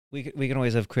We can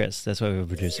always have Chris. That's why we have a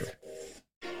producer.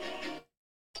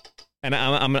 And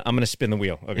I'm going to spin the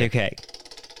wheel. Okay.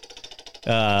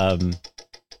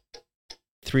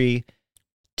 3,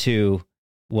 2,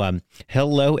 1.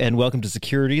 Hello and welcome to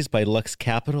Securities by Lux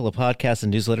Capital, a podcast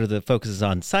and newsletter that focuses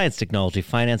on science, technology,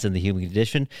 finance, and the human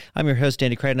condition. I'm your host,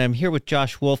 Andy Crichton, and I'm here with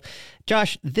Josh Wolf.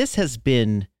 Josh, this has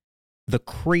been the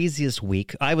craziest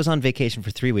week. I was on vacation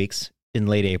for 3 weeks in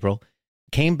late April,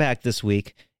 came back this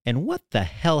week, and what the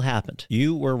hell happened?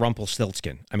 You were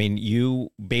Rumpelstiltskin. I mean, you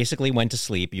basically went to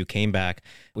sleep. You came back.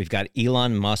 We've got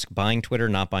Elon Musk buying Twitter,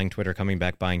 not buying Twitter, coming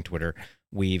back, buying Twitter.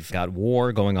 We've got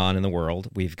war going on in the world.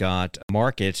 We've got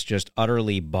markets just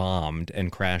utterly bombed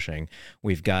and crashing.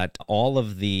 We've got all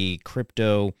of the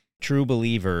crypto true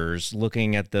believers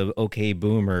looking at the okay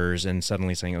boomers and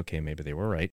suddenly saying, okay, maybe they were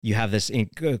right. You have this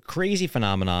crazy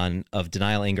phenomenon of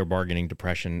denial, anger, bargaining,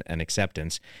 depression, and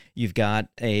acceptance. You've got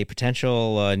a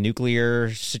potential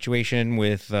nuclear situation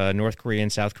with North Korea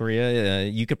and South Korea.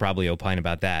 You could probably opine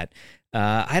about that.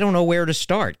 I don't know where to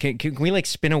start. Can we like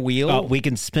spin a wheel? We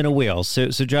can spin a wheel. So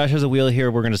Josh has a wheel here.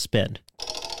 We're going to spin.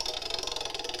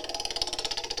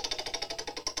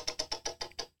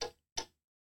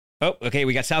 Oh, okay.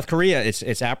 We got South Korea.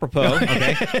 It's apropos.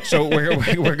 Okay, so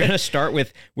we're going to start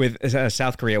with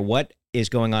South Korea. What is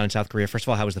going on in South Korea? First of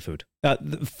all, how was the food?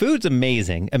 The food's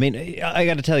amazing. I mean, I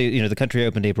got to tell you, the country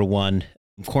opened April 1.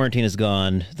 Quarantine is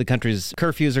gone. The country's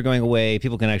curfews are going away.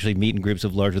 People can actually meet in groups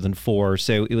of larger than 4.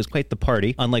 So it was quite the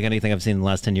party, unlike anything I've seen in the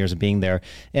last 10 years of being there.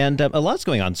 And a lot's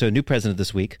going on. So a new president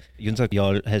this week, Yoon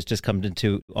Suk-yeol, has just come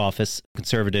into office,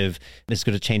 conservative. It's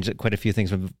going to change quite a few things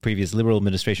from the previous liberal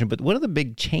administration. But one of the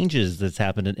big changes that's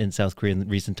happened in South Korea in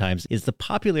recent times is the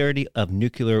popularity of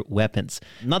nuclear weapons.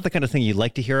 Not the kind of thing you'd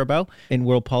like to hear about in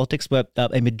world politics, but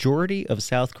a majority of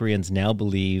South Koreans now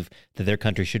believe that their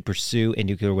country should pursue a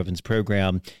nuclear weapons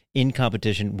program in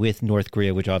competition with North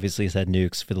Korea, which obviously has had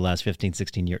nukes for the last 15,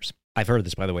 16 years. I've heard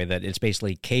this, by the way, that it's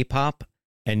basically K-pop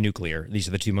and nuclear. These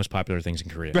are the two most popular things in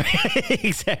Korea. Right,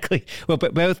 exactly. Well,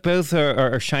 but both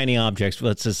are shiny objects,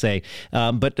 let's just say.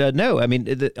 No, I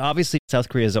mean, obviously, South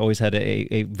Korea has always had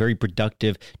a very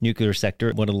productive nuclear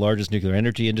sector, one of the largest nuclear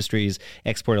energy industries,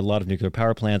 export a lot of nuclear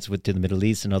power plants to the Middle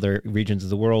East and other regions of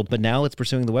the world. But now it's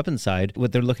pursuing the weapons side.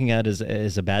 What they're looking at is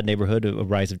a bad neighborhood, a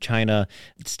rise of China,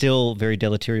 still very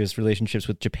deleterious relationships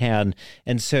with Japan.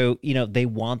 And so, they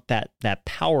want that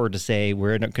power to say,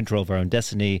 we're in control of our own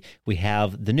destiny. We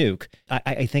have the nuke.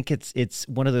 I think it's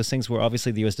one of those things where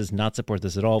obviously the U.S. does not support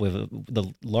this at all. We have the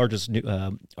largest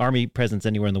army presence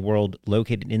anywhere in the world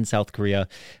located in South Korea.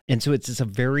 And so it's a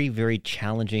very, very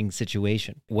challenging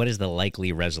situation. What is the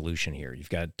likely resolution here? You've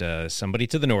got somebody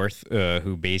to the north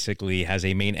who basically has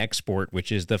a main export,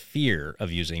 which is the fear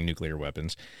of using nuclear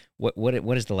weapons.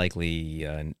 What is the likely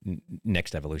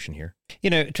next evolution here?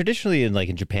 Traditionally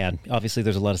in Japan, obviously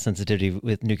there's a lot of sensitivity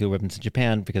with nuclear weapons in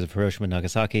Japan because of Hiroshima and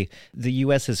Nagasaki. The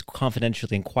U.S. has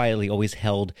confidentially and quietly always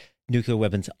held nuclear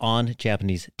weapons on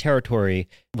Japanese territory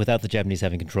without the Japanese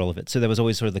having control of it. So that was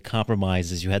always sort of the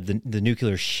compromise, is you had the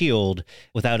nuclear shield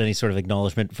without any sort of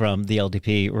acknowledgement from the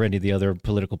LDP or any of the other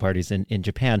political parties in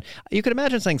Japan. You could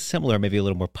imagine something similar, maybe a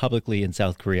little more publicly in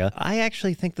South Korea. I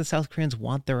actually think the South Koreans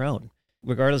want their own.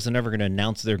 Regardless, they're never going to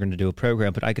announce they're going to do a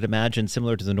program, but I could imagine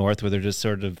similar to the North, where they're just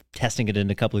sort of testing it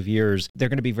in a couple of years. They're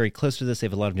going to be very close to this. They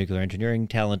have a lot of nuclear engineering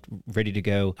talent ready to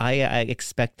go. I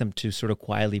expect them to sort of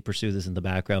quietly pursue this in the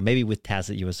background, maybe with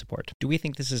tacit U.S. support. Do we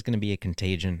think this is going to be a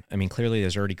contagion? I mean, clearly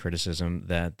there's already criticism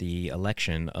that the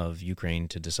election of Ukraine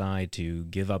to decide to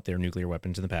give up their nuclear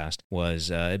weapons in the past was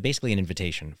basically an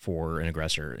invitation for an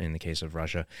aggressor in the case of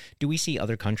Russia. Do we see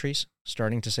other countries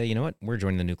starting to say, you know what, we're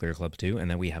joining the nuclear club too,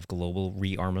 and then we have global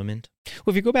rearmament?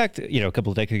 Well, if you go back to, a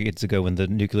couple of decades ago when the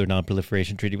Nuclear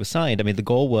Non-Proliferation Treaty was signed, I mean, the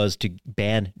goal was to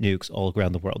ban nukes all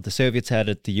around the world. The Soviets had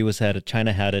it, the U.S. had it,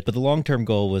 China had it, but the long-term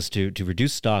goal was to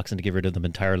reduce stocks and to get rid of them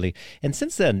entirely. And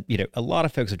since then, a lot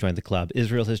of folks have joined the club.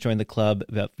 Israel has joined the club,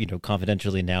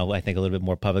 confidentially now, I think a little bit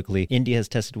more publicly. India has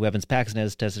tested weapons, Pakistan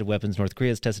has tested weapons, North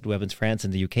Korea has tested weapons, France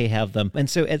and the UK have them. And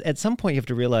so at some point you have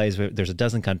to realize there's a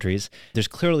dozen countries. There's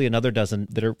clearly another dozen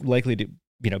that are likely to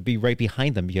be right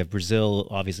behind them. You have Brazil,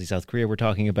 obviously South Korea we're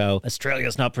talking about.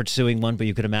 Australia's not pursuing one, but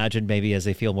you could imagine maybe as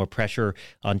they feel more pressure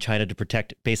on China to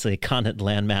protect basically a continent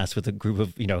landmass with a group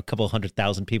of, a couple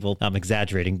 100,000 people. I'm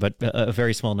exaggerating, but a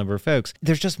very small number of folks.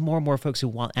 There's just more and more folks who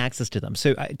want access to them.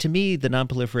 So to me, the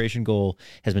non-proliferation goal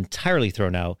has been entirely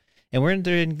thrown out. And we're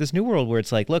in this new world where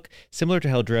it's like, look, similar to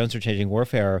how drones are changing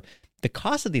warfare, the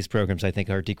cost of these programs, I think,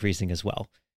 are decreasing as well.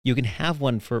 You can have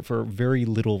one for very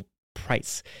little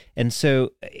price. And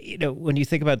so, when you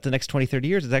think about the next 20, 30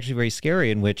 years, it's actually very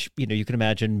scary, in which, you can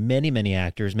imagine many, many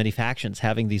actors, many factions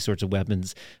having these sorts of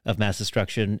weapons of mass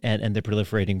destruction, and they're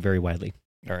proliferating very widely.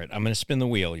 All right, I'm going to spin the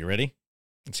wheel. You ready?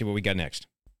 Let's see what we got next.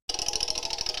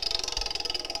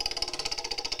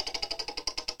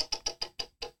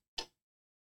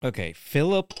 Okay,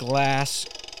 Philip Glass,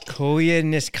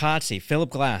 Koyaanisqatsi. Philip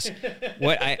Glass.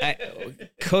 What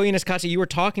Koyaanisqatsi, you were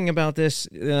talking about this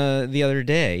the other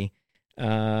day.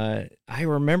 I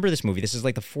remember this movie. This is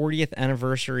like the 40th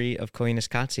anniversary of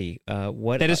Koyaanisqatsi.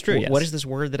 That is true, yes. What is this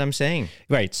word that I'm saying?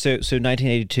 Right. So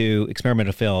 1982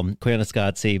 experimental film,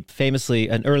 Koyaanisqatsi, famously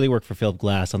an early work for Philip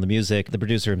Glass on the music. The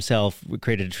producer himself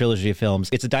created a trilogy of films.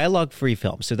 It's a dialogue-free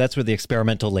film, so that's where the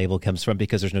experimental label comes from,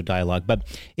 because there's no dialogue. But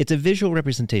it's a visual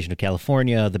representation of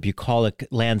California, the bucolic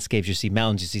landscapes. You see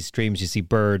mountains, you see streams, you see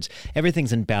birds.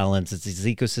 Everything's in balance. It's this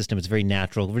ecosystem. It's very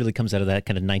natural. It really comes out of that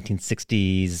kind of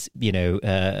 1960s,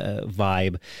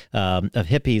 vibe of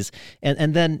hippies.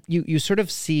 And then you sort of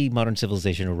see modern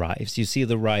civilization arise. You see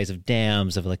the rise of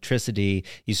dams, of electricity.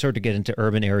 You start to get into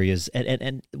urban areas.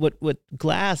 And what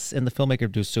Glass and the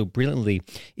filmmaker do so brilliantly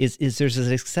is there's this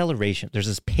acceleration. There's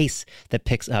this pace that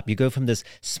picks up. You go from this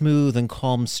smooth and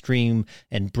calm stream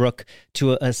and brook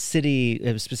to a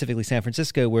city, specifically San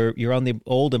Francisco, where you're on the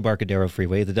old Embarcadero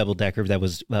Freeway, the double-decker that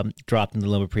was dropped in the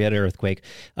Loma Prieta earthquake.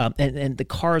 And the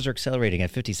cars are accelerating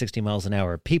at 50, 60 miles an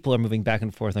hour. People are moving back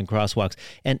and forth on crosswalks.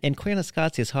 And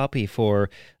Koyaanisqatsi is happy for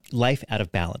life out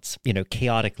of balance,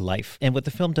 chaotic life. And what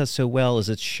the film does so well is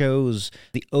it shows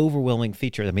the overwhelming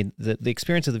feature. I mean, the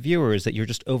experience of the viewer is that you're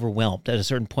just overwhelmed at a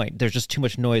certain point. There's just too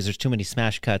much noise. There's too many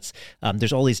smash cuts.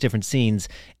 There's all these different scenes.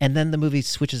 And then the movie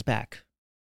switches back.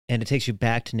 And it takes you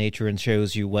back to nature and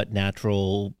shows you what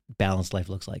natural, balanced life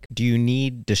looks like. Do you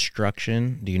need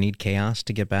destruction? Do you need chaos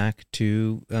to get back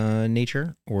to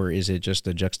nature? Or is it just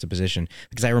a juxtaposition?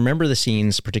 Because I remember the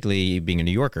scenes, particularly being a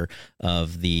New Yorker,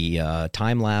 of the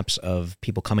time lapse of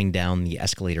people coming down the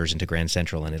escalators into Grand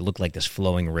Central, and it looked like this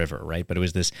flowing river, right? But it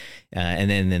was this, and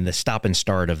then the stop and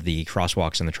start of the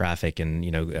crosswalks and the traffic, and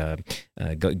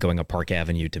going up Park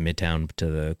Avenue to Midtown to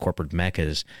the corporate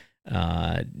meccas.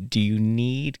 Do you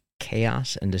need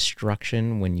chaos and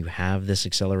destruction when you have this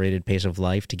accelerated pace of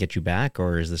life to get you back,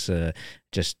 or is this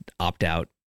just opt out,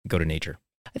 go to nature?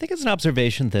 I think it's an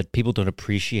observation that people don't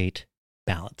appreciate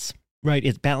balance.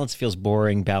 Right. Balance feels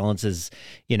boring. Balance is,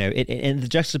 and the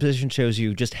juxtaposition shows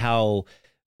you just how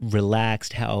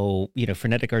relaxed, how,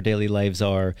 frenetic our daily lives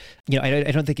are. I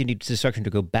don't think you need destruction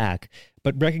to go back,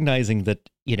 but recognizing that,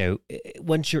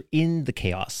 once you're in the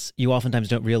chaos, you oftentimes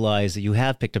don't realize that you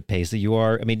have picked up pace, that you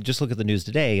are, just look at the news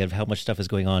today of how much stuff is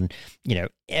going on.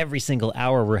 Every single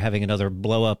hour we're having another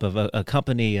blow up of a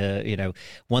company,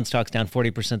 one stock's down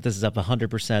 40%, this is up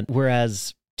 100%.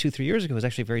 Whereas 2-3 years ago, it was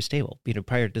actually very stable.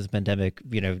 Prior to the pandemic,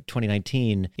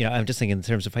 2019, I'm just thinking in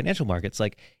terms of financial markets,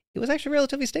 like, it was actually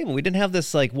relatively stable. We didn't have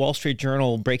this like Wall Street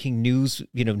Journal breaking news,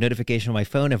 notification on my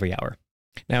phone every hour.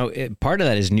 Now, part of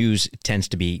that is news tends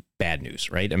to be bad news,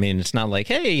 right? It's not like,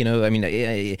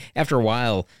 hey, after a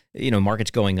while,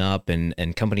 markets going up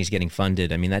and companies getting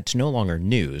funded. That's no longer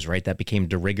news, right? That became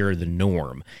de rigueur the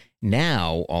norm.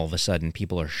 Now, all of a sudden,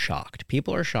 people are shocked.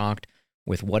 People are shocked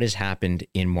with what has happened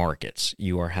in markets.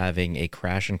 You are having a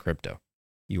crash in crypto.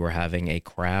 You are having a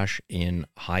crash in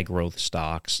high growth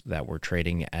stocks that were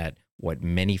trading at what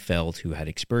many felt who had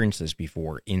experienced this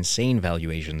before, insane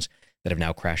valuations that have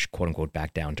now crashed, quote unquote,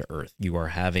 back down to earth. You are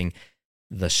having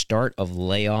the start of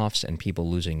layoffs and people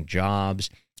losing jobs.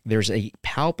 There's a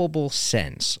palpable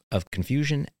sense of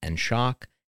confusion and shock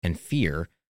and fear,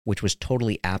 which was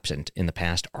totally absent in the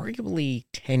past, arguably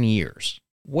 10 years.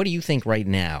 What do you think right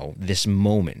now, this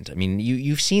moment?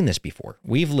 You've seen this before.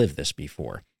 We've lived this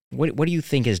before. What do you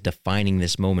think is defining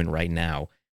this moment right now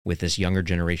with this younger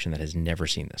generation that has never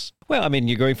seen this? Well,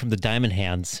 you're going from the diamond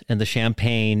hands and the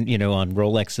champagne, on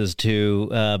Rolexes to,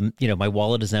 my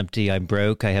wallet is empty, I'm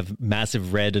broke, I have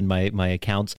massive red in my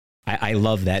accounts. I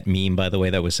love that meme, by the way,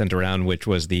 that was sent around, which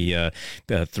was the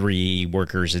 3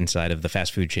 workers inside of the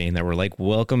fast food chain that were like,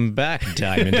 welcome back,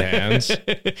 diamond hands.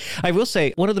 I will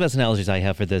say, one of the best analogies I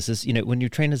have for this is, when you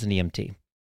train as an EMT,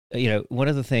 one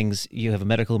of the things, you have a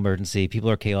medical emergency, people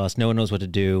are chaos, no one knows what to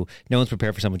do, no one's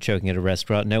prepared for someone choking at a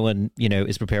restaurant, no one,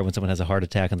 is prepared when someone has a heart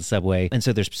attack on the subway. And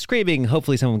so there's screaming,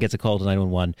 hopefully someone gets a call to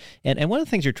 911. And one of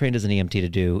the things you're trained as an EMT to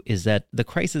do is that the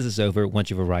crisis is over once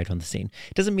you've arrived on the scene.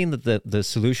 It doesn't mean that the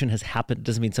solution has happened, it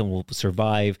doesn't mean someone will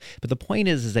survive, but the point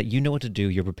is that you know what to do,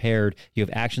 you're prepared, you have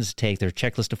actions to take, there's a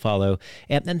checklist to follow,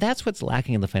 and that's what's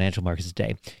lacking in the financial markets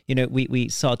today. We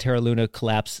saw Terra Luna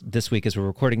collapse this week as we're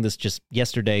recording this just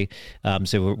yesterday. today.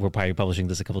 So we're probably publishing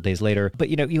this a couple of days later. But,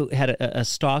 you had a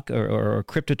stock or a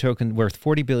crypto token worth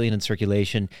 40 billion in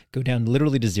circulation go down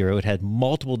literally to zero. It had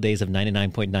multiple days of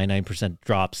 99.99%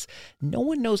 drops. No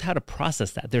one knows how to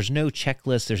process that. There's no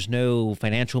checklist. There's no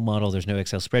financial model. There's no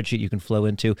Excel spreadsheet you can flow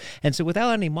into. And so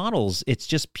without any models, it's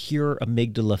just pure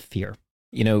amygdala fear.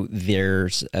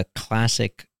 There's a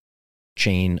classic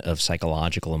chain of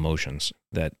psychological emotions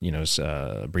that, is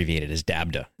abbreviated as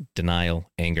DABDA: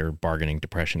 denial, anger, bargaining,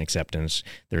 depression, acceptance.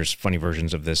 There's funny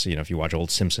versions of this, if you watch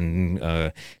old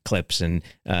Simpson clips and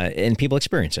people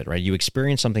experience it, right? You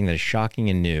experience something that is shocking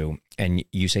and new, and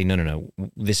you say, no,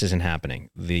 this isn't happening.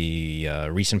 The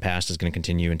recent past is going to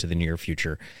continue into the near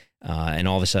future. And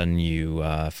all of a sudden you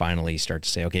finally start to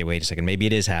say, okay, wait a second, maybe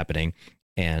it is happening.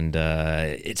 And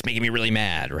it's making me really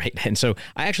mad, right? And so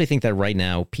I actually think that right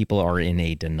now people are in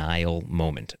a denial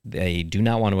moment. They do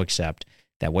not want to accept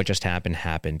that what just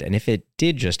happened. And if it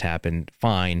did just happen,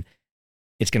 fine,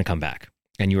 it's going to come back.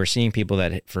 And you are seeing people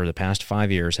that for the past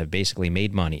 5 years have basically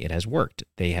made money. It has worked.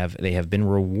 They have been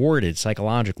rewarded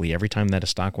psychologically every time that a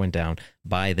stock went down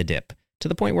by the dip, to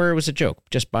the point where it was a joke,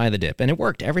 just buy the dip. And it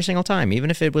worked every single time.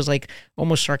 Even if it was like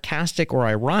almost sarcastic or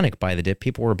ironic buy the dip,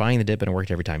 people were buying the dip and it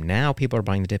worked every time. Now people are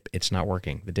buying the dip. It's not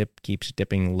working. The dip keeps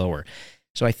dipping lower.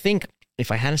 So I think if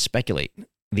I had to speculate,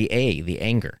 the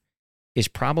anger, is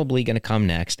probably going to come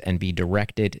next and be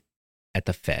directed at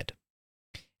the Fed.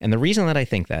 And the reason that I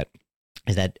think that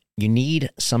is that you need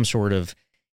some sort of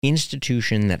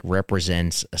institution that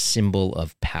represents a symbol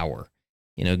of power.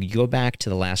 You go back to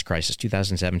the last crisis,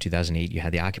 2007, 2008, you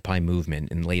had the Occupy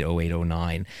movement in late 08,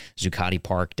 09, Zuccotti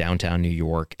Park, downtown New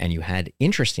York, and you had,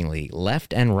 interestingly,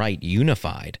 left and right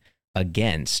unified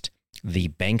against the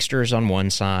banksters on one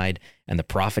side and the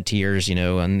profiteers,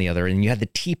 on the other, and you had the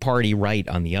Tea Party right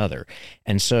on the other.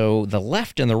 And so the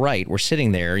left and the right were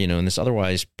sitting there, in this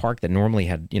otherwise park that normally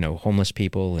had, homeless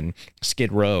people and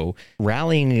Skid Row,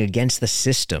 rallying against the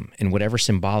system and whatever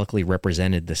symbolically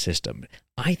represented the system.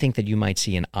 I think that you might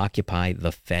see an Occupy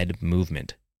the Fed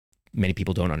movement. Many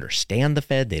people don't understand the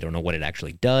Fed. They don't know what it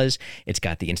actually does. It's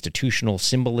got the institutional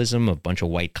symbolism of a bunch of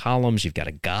white columns. You've got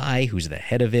a guy who's the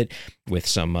head of it with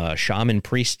some shaman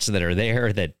priests that are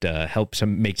there that help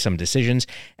make some decisions.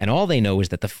 And all they know is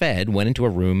that the Fed went into a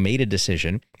room, made a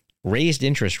decision, raised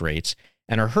interest rates,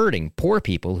 and are hurting poor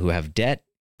people who have debt,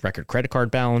 record credit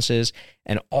card balances,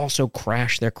 and also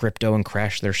crash their crypto and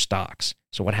crash their stocks.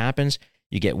 So what happens?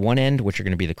 You get one end, which are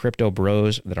going to be the crypto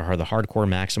bros that are the hardcore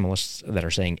maximalists that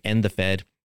are saying, end the Fed.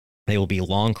 They will be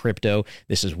long crypto.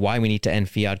 This is why we need to end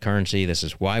fiat currency. This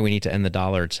is why we need to end the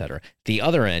dollar, et cetera. The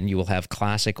other end, you will have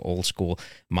classic old school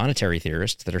monetary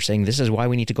theorists that are saying this is why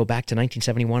we need to go back to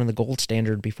 1971 and the gold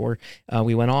standard before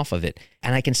we went off of it.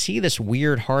 And I can see this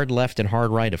weird hard left and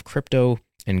hard right of crypto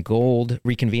and gold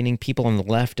reconvening, people on the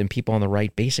left and people on the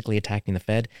right basically attacking the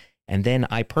Fed. And then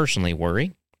I personally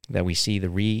worry that we see the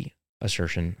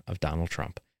reassertion of Donald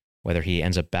Trump, whether he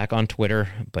ends up back on Twitter,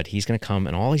 but he's going to come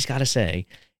and all he's got to say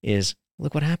is,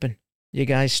 look what happened. You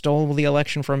guys stole the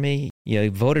election from me. You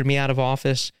voted me out of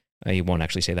office. He won't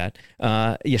actually say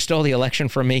that. You stole the election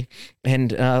from me.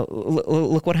 And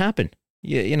look what happened.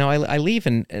 I leave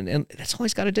and that's all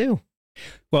he's got to do.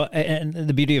 Well, and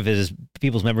the beauty of it is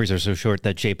people's memories are so short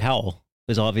that Jay Powell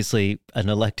was obviously an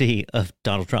electee of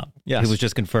Donald Trump, yes, who was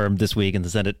just confirmed this week in the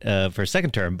Senate for a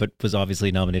second term, but was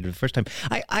obviously nominated the first time.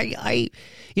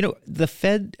 The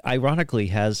Fed, ironically,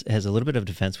 has a little bit of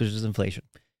defense, which is inflation,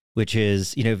 which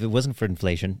is, if it wasn't for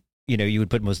inflation, you would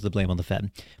put most of the blame on the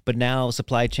Fed. But now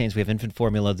supply chains, we have infant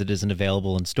formula that isn't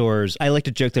available in stores. I like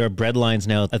to joke there are bread lines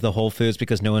now at the Whole Foods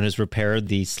because no one has repaired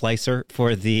the slicer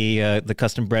for the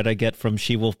custom bread I get from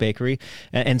She-Wolf Bakery.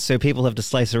 And so people have to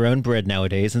slice their own bread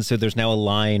nowadays. And so there's now a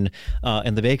line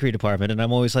in the bakery department. And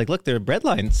I'm always like, look, there are bread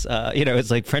lines.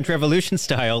 It's like French Revolution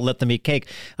style, let them eat cake.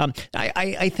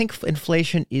 I think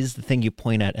inflation is the thing you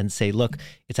point at and say, look,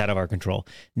 it's out of our control.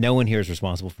 No one here is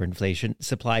responsible for inflation.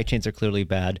 Supply chains are clearly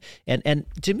bad. And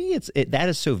to me, that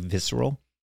is so visceral.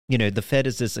 The Fed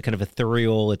is this kind of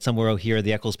ethereal, it's somewhere out here,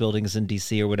 the Eccles building is in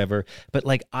DC or whatever. But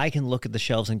like, I can look at the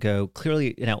shelves and go,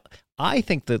 clearly, I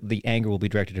think that the anger will be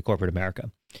directed at corporate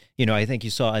America. I think you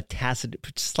saw a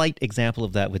slight example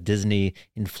of that with Disney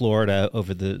in Florida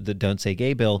over the Don't Say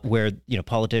Gay bill, where,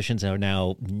 politicians are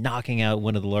now knocking out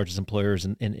one of the largest employers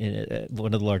in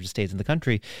one of the largest states in the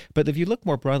country. But if you look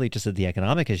more broadly just at the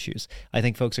economic issues, I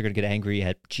think folks are going to get angry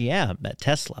at GM, at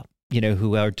Tesla,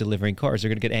 who are delivering cars. They're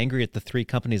going to get angry at the three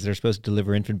companies that are supposed to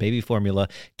deliver infant baby formula.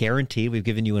 Guaranteed, we've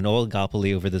given you an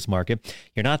oligopoly over this market.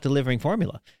 You're not delivering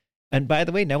formula. And by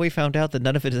the way, now we found out that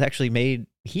none of it is actually made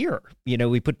here.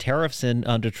 We put tariffs in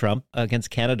under Trump against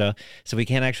Canada, so we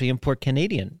can't actually import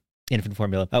Canadian infant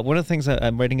formula. One of the things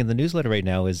I'm writing in the newsletter right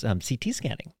now is CT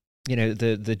scanning.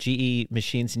 The GE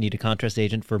machines need a contrast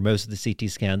agent for most of the CT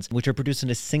scans, which are produced in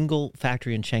a single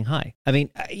factory in Shanghai. I mean,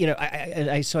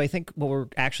 so I think what we're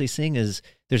actually seeing is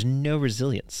there's no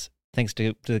resilience. Thanks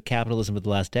to the capitalism of the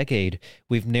last decade,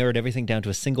 we've narrowed everything down to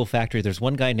a single factory. There's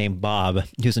one guy named Bob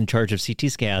who's in charge of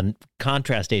CT scan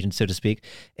contrast agents, so to speak,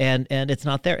 and it's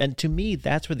not there. And to me,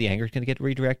 that's where the anger is going to get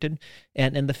redirected.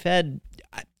 And the Fed,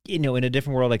 in a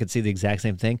different world, I could see the exact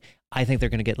same thing. I think they're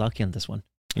going to get lucky on this one.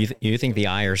 You think the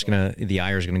ire is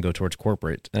gonna go towards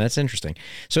corporate? That's interesting.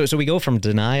 So we go from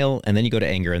denial, and then you go to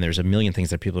anger, and there's a million things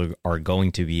that people are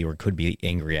going to be or could be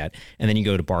angry at, and then you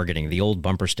go to bargaining. The old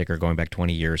bumper sticker going back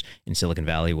 20 years in Silicon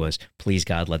Valley was, "Please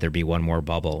God, let there be one more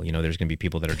bubble." There's going to be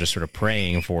people that are just sort of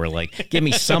praying for, like, give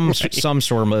me some some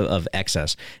sort of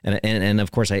excess, and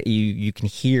of course you can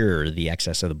hear the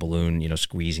excess of the balloon,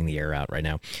 squeezing the air out right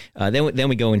now. Then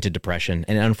we go into depression,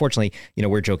 and unfortunately,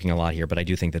 we're joking a lot here, but I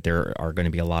do think that there are going to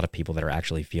be a lot of people that are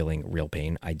actually feeling real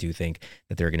pain. I do think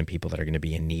that there are going to be people that are going to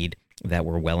be in need, that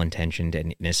were well-intentioned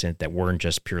and innocent, that weren't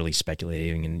just purely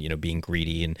speculating and being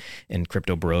greedy and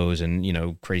crypto bros and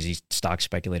crazy stock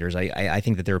speculators. I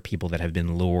think that there are people that have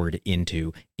been lured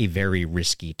into a very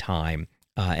risky time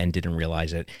and didn't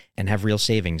realize it, and have real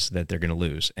savings that they're going to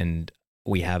lose. And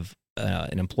we have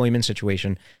an employment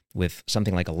situation with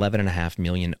something like 11.5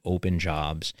 million open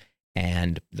jobs,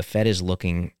 and the Fed is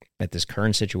looking at this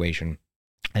current situation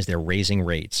as they're raising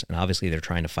rates, and obviously they're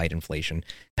trying to fight inflation.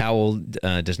 Powell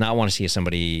does not want to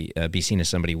see be seen as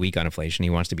somebody weak on inflation. He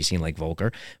wants to be seen like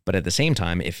Volcker. But at the same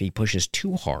time, if he pushes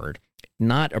too hard,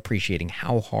 not appreciating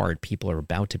how hard people are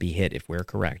about to be hit, if we're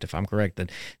correct, if I'm correct, that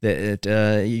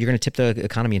you're going to tip the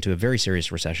economy into a very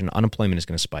serious recession. Unemployment is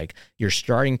going to spike. You're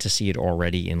starting to see it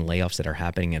already in layoffs that are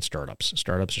happening at startups.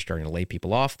 Startups are starting to lay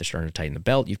people off. They're starting to tighten the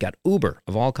belt. You've got Uber,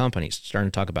 of all companies, starting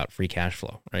to talk about free cash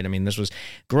flow, right? I mean, this was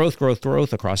growth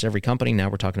across every company. Now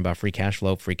we're talking about free cash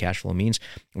flow. Free cash flow means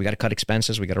we got to cut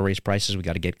expenses. We got to raise prices. We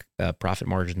got to get profit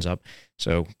margins up.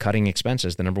 So cutting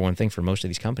expenses, the number one thing for most of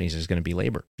these companies is going to be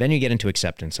labor. Then you get into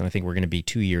acceptance, and I think we're going to be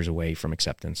 2 years away from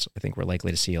acceptance. I think we're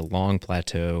likely to see a long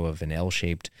plateau of an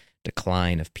L-shaped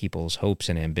decline of people's hopes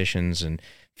and ambitions and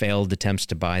failed attempts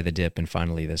to buy the dip, and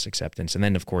finally this acceptance. And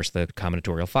then, of course, the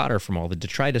combinatorial fodder from all the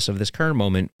detritus of this current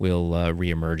moment will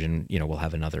reemerge, and we'll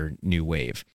have another new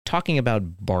wave. Talking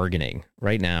about bargaining,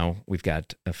 right now we've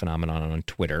got a phenomenon on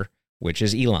Twitter, which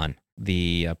is Elon.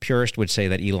 The purist would say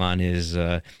that Elon is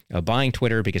buying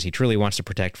Twitter because he truly wants to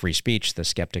protect free speech. The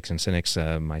skeptics and cynics,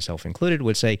 myself included,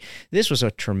 would say this was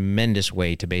a tremendous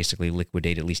way to basically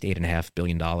liquidate at least $8.5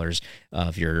 billion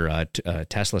of your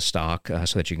Tesla stock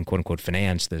so that you can, quote unquote,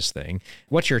 finance this thing.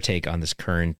 What's your take on this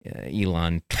current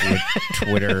Elon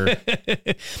Twitter?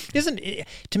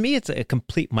 To me, it's a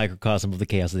complete microcosm of the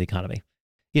chaos of the economy.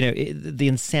 The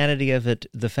insanity of it,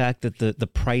 the fact that the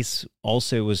price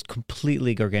also was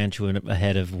completely gargantuan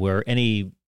ahead of where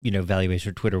any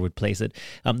valuation Twitter would place it.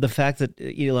 The fact that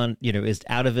Elon, is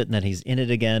out of it and that he's in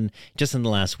it again just in the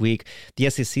last week. The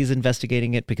SEC is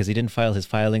investigating it because he didn't file his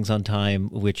filings on time,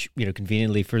 which,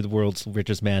 conveniently for the world's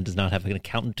richest man does not have an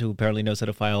accountant who apparently knows how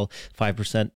to file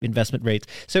 5% investment rates.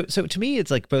 So to me,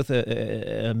 it's like both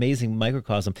an amazing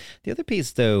microcosm. The other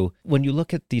piece, though, when you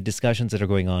look at the discussions that are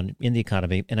going on in the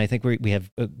economy, and I think we have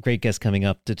a great guest coming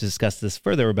up to discuss this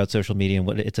further about social media and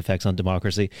what its effects on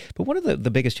democracy. But one of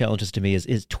the biggest challenges to me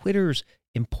is Twitter's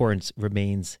importance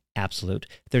remains absolute.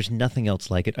 There's nothing else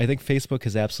like it. I think Facebook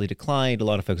has absolutely declined. A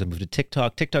lot of folks have moved to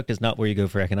TikTok. TikTok is not where you go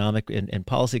for economic and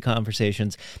policy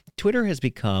conversations. Twitter has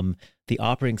become the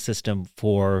operating system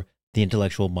for the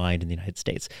intellectual mind in the United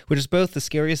States, which is both the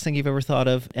scariest thing you've ever thought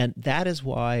of, and that is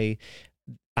why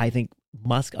I think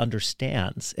Musk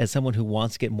understands, as someone who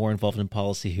wants to get more involved in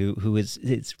policy, who is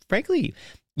frankly,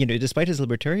 despite his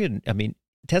libertarian,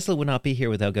 Tesla would not be here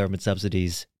without government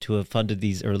subsidies to have funded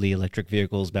these early electric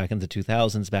vehicles back in the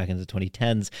 2000s, back in the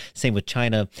 2010s. Same with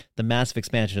China. The massive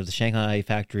expansion of the Shanghai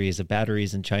factories of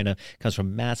batteries in China comes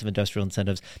from massive industrial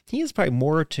incentives. He is probably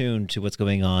more attuned to what's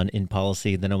going on in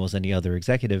policy than almost any other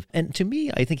executive. And to me,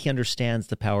 I think he understands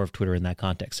the power of Twitter in that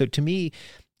context. So to me,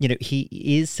 he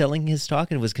is selling his stock,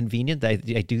 and it was convenient. I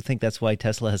do think that's why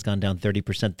Tesla has gone down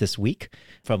 30% this week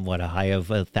from a high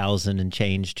of 1,000 and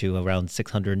change to around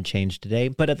 600 and change today.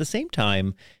 But at the same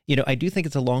time, I do think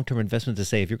it's a long-term investment to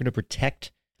say if you're going to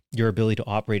protect your ability to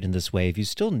operate in this way, if you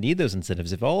still need those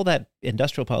incentives, if all that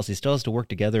industrial policy still has to work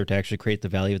together to actually create the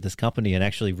value of this company and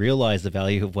actually realize the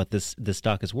value of what this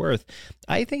stock is worth,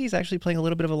 I think he's actually playing a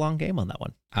little bit of a long game on that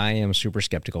one. I am super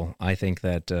skeptical. I think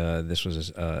that this was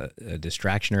a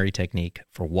distractionary technique.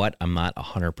 For what, I'm not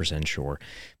 100% sure.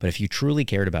 But if you truly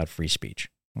cared about free speech,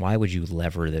 why would you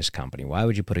lever this company? Why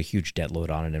would you put a huge debt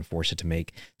load on it and force it to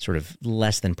make sort of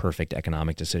less than perfect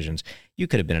economic decisions? You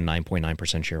could have been a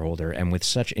 9.9% shareholder, and with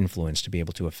such influence to be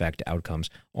able to affect outcomes,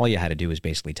 all you had to do is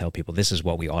basically tell people this is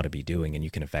what we ought to be doing, and you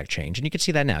can affect change. And you can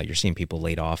see that now. You're seeing people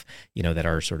laid off, that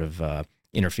are sort of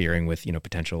interfering with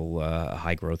potential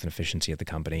high growth and efficiency at the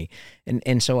company.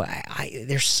 And so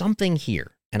there's something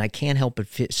here, and I can't help but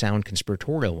sound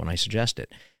conspiratorial when I suggest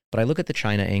it. But I look at the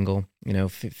China angle,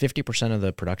 50% of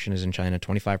the production is in China,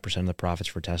 25% of the profits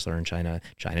for Tesla are in China.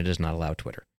 China does not allow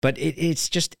Twitter. But it's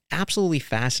just absolutely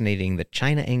fascinating, the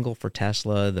China angle for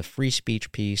Tesla, the free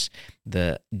speech piece,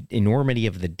 the enormity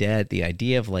of the debt, the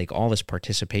idea of like all this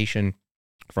participation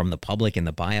from the public in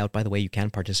the buyout. By the way, you can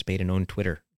participate and own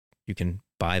Twitter. You can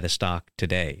buy the stock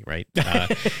today, right?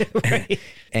 Right.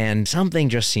 And something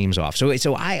just seems off. So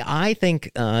I think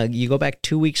you go back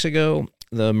 2 weeks ago,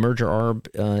 the merger arb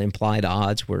implied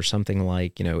odds were something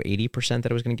like 80%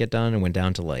 that it was going to get done, and went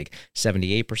down to like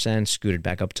 78%, scooted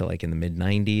back up to like in the mid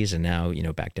 90s, and now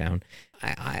back down.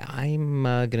 I'm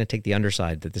going to take the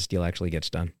underside that this deal actually gets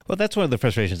done. Well, that's one of the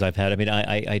frustrations I've had. I mean,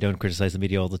 I don't criticize the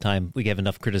media all the time. We have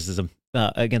enough criticism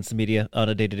against the media on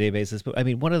a day-to-day basis. But I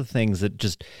mean, one of the things that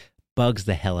just bugs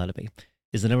the hell out of me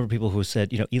is the number of people who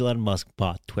said, Elon Musk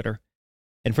bought Twitter.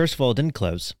 And first of all, it didn't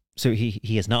close. So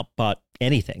he has not bought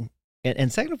anything.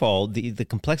 And second of all, the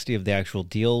complexity of the actual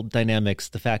deal dynamics,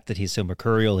 the fact that he's so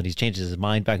mercurial and he's changed his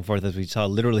mind back and forth, as we saw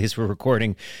literally as we're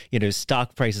recording,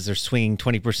 stock prices are swinging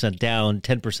 20% down,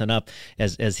 10% up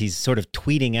as he's sort of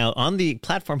tweeting out on the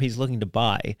platform he's looking to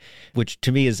buy, which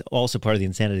to me is also part of the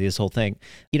insanity of this whole thing.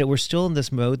 We're still in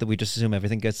this mode that we just assume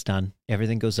everything gets done,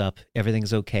 everything goes up,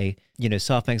 everything's okay.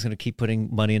 SoftBank's going to keep putting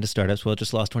money into startups. Well, it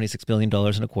just lost $26 billion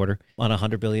in a quarter on a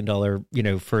 $100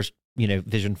 billion, first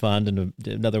Vision Fund, and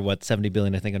another, $70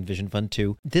 billion, I think, on Vision Fund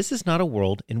 2. This is not a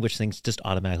world in which things just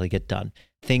automatically get done.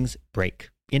 Things break.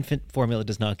 Infant formula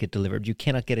does not get delivered. You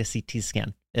cannot get a CT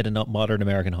scan at a modern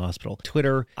American hospital.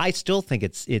 Twitter, I still think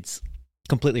it's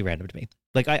completely random to me.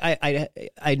 Like,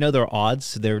 I know there are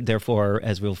odds. Therefore,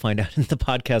 as we'll find out in the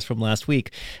podcast from last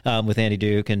week with Andy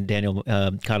Duke and Daniel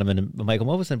Kahneman and Michael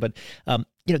Movison, but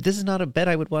this is not a bet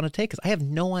I would want to take because I have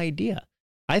no idea.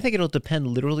 I think it'll depend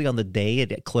literally on the day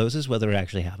it closes, whether it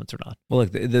actually happens or not. Well,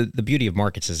 look, the beauty of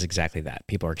markets is exactly that.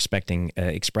 People are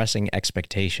expressing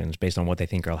expectations based on what they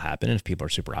think will happen. And if people are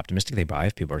super optimistic, they buy.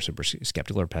 If people are super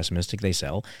skeptical or pessimistic, they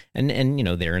sell. And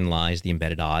therein lies the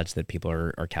embedded odds that people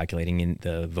are calculating in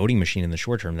the voting machine in the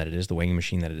short term, that it is the weighing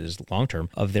machine that it is long term,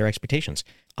 of their expectations.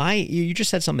 You just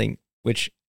said something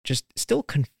which just still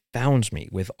confounds me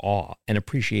with awe and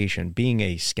appreciation, being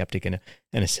a skeptic and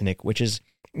a cynic, which is,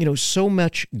 so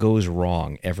much goes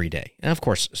wrong every day. And of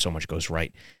course, so much goes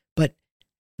right. But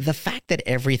the fact that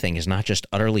everything is not just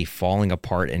utterly falling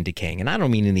apart and decaying, and I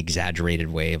don't mean in the exaggerated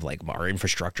way of like our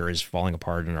infrastructure is falling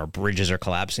apart and our bridges are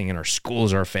collapsing and our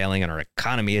schools are failing and our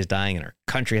economy is dying and our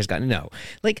country has gotten, no.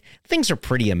 Like, things are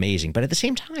pretty amazing. But at the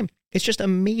same time, it's just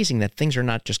amazing that things are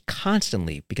not just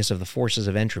constantly, because of the forces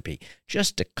of entropy,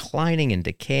 just declining and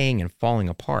decaying and falling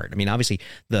apart. I mean, obviously,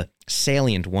 the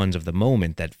salient ones of the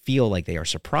moment that feel like they are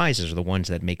surprises are the ones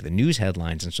that make the news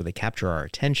headlines, and so they capture our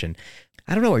attention.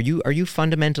 I don't know. Are you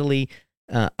fundamentally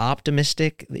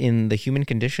optimistic in the human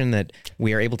condition that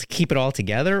we are able to keep it all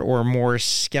together, or more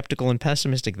skeptical and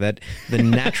pessimistic that the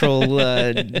natural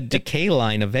decay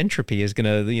line of entropy is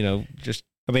going to, just...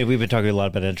 I mean, we've been talking a lot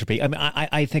about entropy. I mean,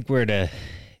 I think we're at an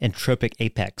entropic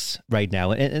apex right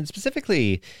now. And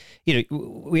specifically, we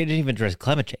didn't even address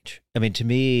climate change. I mean, to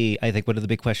me, I think one of the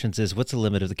big questions is, what's the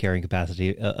limit of the carrying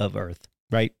capacity of Earth?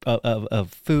 Right,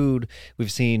 of food.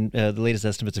 We've seen the latest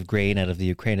estimates of grain out of the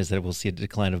Ukraine is that we'll see a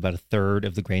decline of about a third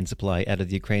of the grain supply out of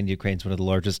the Ukraine. The Ukraine's one of the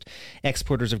largest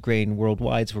exporters of grain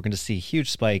worldwide, so we're going to see huge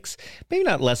spikes, maybe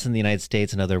not less than the United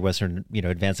States and other Western,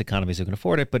 advanced economies who can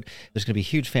afford it, but there's going to be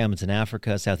huge famines in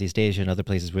Africa, Southeast Asia, and other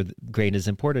places where grain is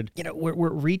imported. We're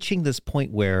reaching this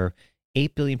point where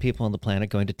 8 billion people on the planet,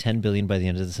 going to 10 billion by the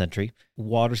end of the century.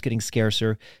 Water's getting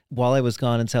scarcer. While I was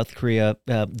gone in South Korea,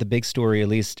 the big story, at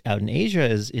least out in Asia,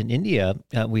 is in India.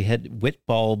 We had wit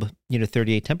bulb,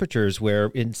 38 temperatures, where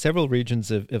in several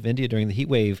regions of India during the heat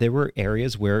wave, there were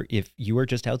areas where if you are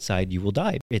just outside, you will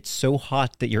die. It's so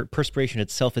hot that your perspiration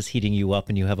itself is heating you up,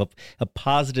 and you have a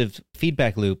positive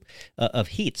feedback loop of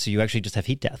heat. So you actually just have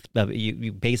heat death.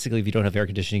 You basically, if you don't have air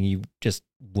conditioning, you just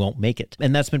won't make it.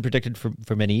 And that's been predicted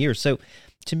for many years. So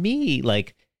to me,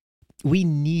 like, we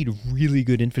need really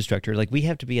good infrastructure. Like, we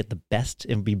have to be at the best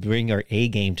and be bringing our A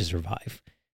game to survive,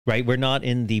 right? We're not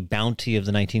in the bounty of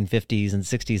the 1950s and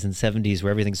 60s and 70s where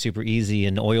everything's super easy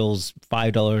and oil's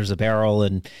 $5 a barrel.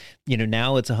 And,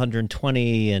 now it's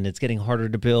 120 and it's getting harder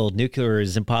to build. Nuclear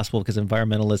is impossible because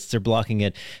environmentalists are blocking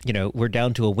it. We're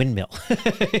down to a windmill,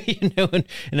 and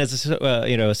as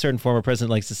a certain former president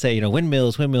likes to say,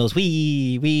 windmills,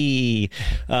 wee.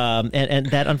 And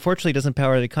that unfortunately doesn't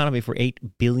power the economy for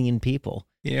 8 billion people.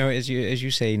 As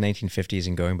you say 1950s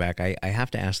and going back, I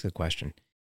have to ask the question.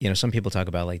 Some people talk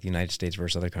about like the United States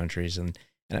versus other countries,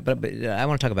 but I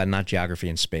want to talk about not geography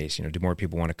and space. Do more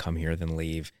people want to come here than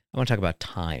leave? I want to talk about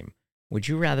time. Would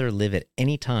you rather live at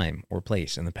any time or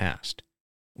place in the past,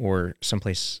 or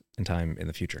someplace in time in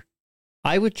the future?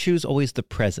 I would choose always the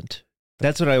present.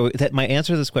 That's what my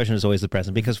answer to this question is always the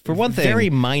present, because for one thing, very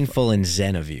mindful and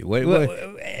zen of you.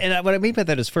 And what I mean by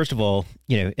that is, first of all,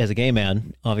 as a gay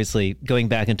man, obviously going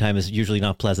back in time is usually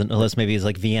not pleasant, unless maybe it's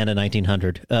like Vienna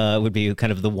 1900 would be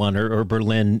kind of the one, or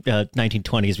Berlin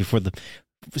 1920s before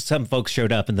some folks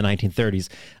showed up in the 1930s.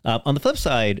 On the flip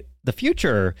side, the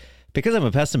future. Because I'm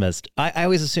a pessimist, I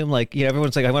always assume, like,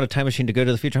 everyone's like, I want a time machine to go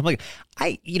to the future. I'm like,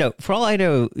 for all I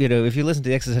know, if you listen to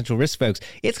the existential risk folks,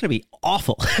 it's going to be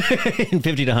awful in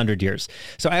 50 to 100 years.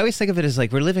 So I always think of it as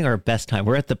like, we're living our best time.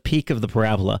 We're at the peak of the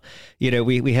parabola.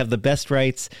 We have the best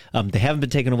rights. They haven't been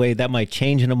taken away. That might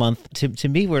change in a month. To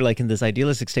me, we're like in this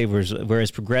idealistic state where we're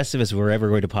as progressive as we're ever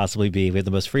going to possibly be. We have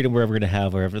the most freedom we're ever going to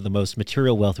have, or the most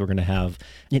material wealth we're going to have.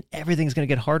 And everything's going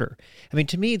to get harder. I mean,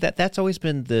 to me, that's always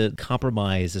been the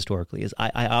compromise historically. Is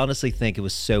I honestly think it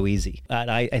was so easy. And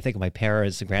I think of my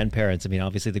parents and grandparents. I mean,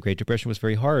 obviously the Great Depression was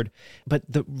very hard, but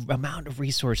the amount of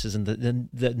resources and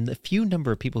the few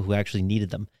number of people who actually needed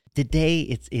them. Today,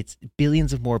 it's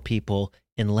billions of more people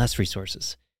and less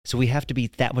resources. So we have to be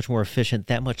that much more efficient,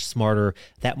 that much smarter,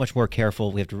 that much more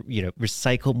careful. We have to,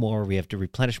 recycle more. We have to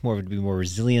replenish more. We have to be more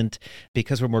resilient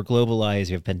because we're more globalized.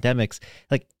 You have pandemics.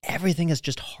 Like, everything is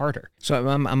just harder. So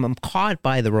I'm caught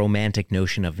by the romantic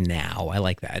notion of now. I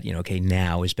like that. Okay,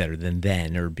 now is better than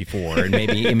then or before, and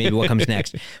maybe what comes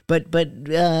next. But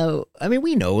I mean,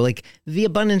 we know, like, the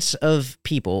abundance of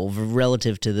people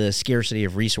relative to the scarcity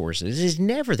of resources is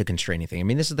never the constraining thing. I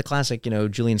mean, this is the classic,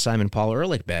 Julian Simon Paul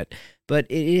Ehrlich bet. But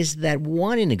it is that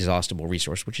one inexhaustible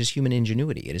resource, which is human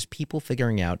ingenuity. It is people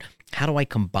figuring out, how do I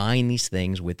combine these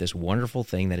things with this wonderful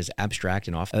thing that is abstract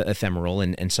and ephemeral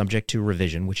and subject to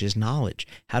revision, which is knowledge?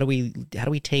 How do we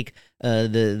take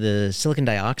the silicon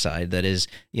dioxide that is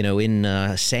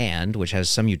in sand, which has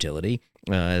some utility,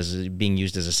 as being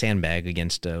used as a sandbag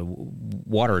against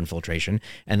water infiltration,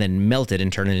 and then melt it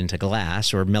and turn it into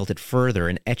glass, or melt it further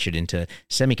and etch it into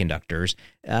semiconductors.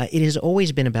 It has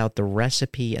always been about the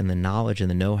recipe and the knowledge and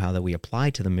the know-how that we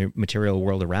apply to the material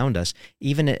world around us,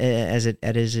 even as it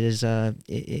is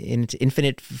in its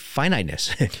infinite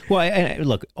finiteness. Well,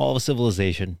 look, all of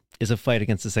civilization is a fight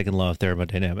against the second law of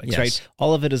thermodynamics, yes. Right?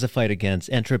 All of it is a fight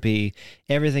against entropy.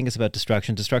 Everything is about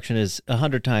destruction. Destruction is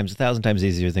 100 times, 1,000 times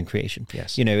easier than creation.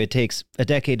 Yes. It takes a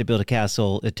decade to build a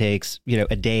castle. It takes,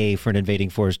 a day for an invading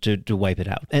force to wipe it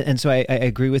out. And so I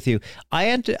agree with you.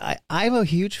 I'm a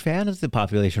huge fan of the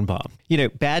population bomb.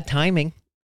 Bad timing.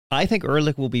 I think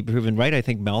Ehrlich will be proven right. I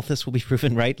think Malthus will be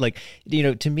proven right. Like,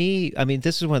 to me, I mean,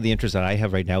 this is one of the interests that I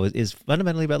have right now is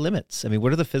fundamentally about limits. I mean,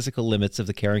 what are the physical limits of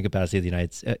the carrying capacity of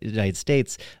the United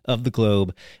States, of the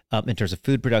globe, in terms of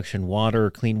food production,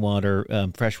 water, clean water,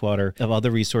 fresh water, of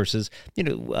other resources?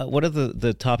 One of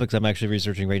the topics I'm actually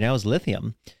researching right now is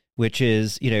lithium, which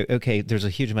is, okay, there's a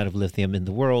huge amount of lithium in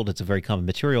the world. It's a very common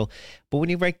material. But when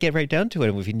you get right down to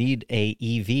it, if you need a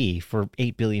EV for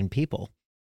 8 billion people,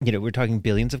 we're talking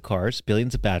billions of cars,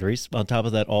 billions of batteries. On top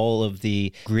of that, all of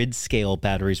the grid scale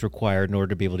batteries required in order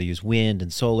to be able to use wind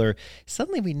and solar.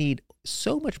 Suddenly we need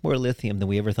so much more lithium than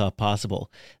we ever thought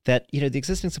possible that, the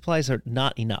existing supplies are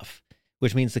not enough,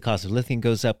 which means the cost of lithium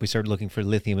goes up. We start looking for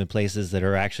lithium in places that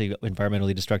are actually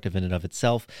environmentally destructive in and of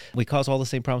itself. We cause all the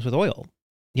same problems with oil.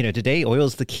 Today oil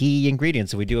is the key ingredient.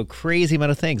 So we do a crazy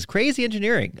amount of things, crazy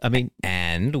engineering. I mean, and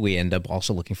And we end up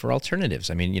also looking for alternatives.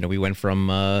 I mean, we went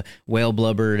from whale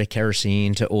blubber to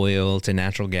kerosene to oil to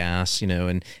natural gas,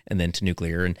 and then to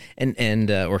nuclear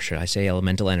and or should I say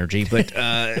elemental energy? But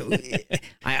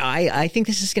I think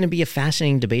this is going to be a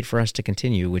fascinating debate for us to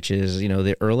continue, which is,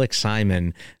 the Ehrlich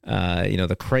Simon,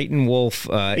 the Creighton Wolf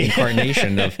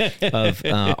incarnation of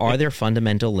are there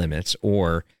fundamental limits,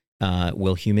 or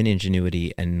will human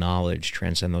ingenuity and knowledge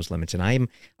transcend those limits? And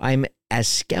I'm as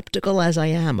skeptical as I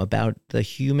am about the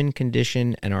human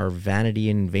condition and our vanity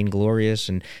and vainglorious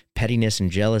and pettiness and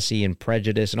jealousy and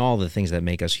prejudice and all the things that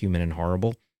make us human and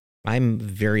horrible. I'm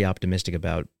very optimistic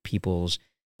about people's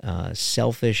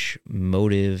selfish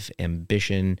motive,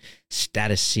 ambition,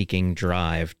 status-seeking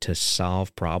drive to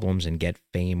solve problems and get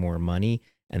fame or money,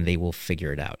 and they will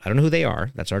figure it out. I don't know who they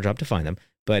are. That's our job to find them.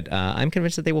 But I'm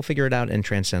convinced that they will figure it out and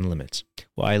transcend limits.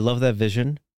 Well, I love that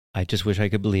vision. I just wish I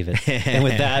could believe it. And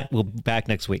with that, we'll be back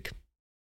next week.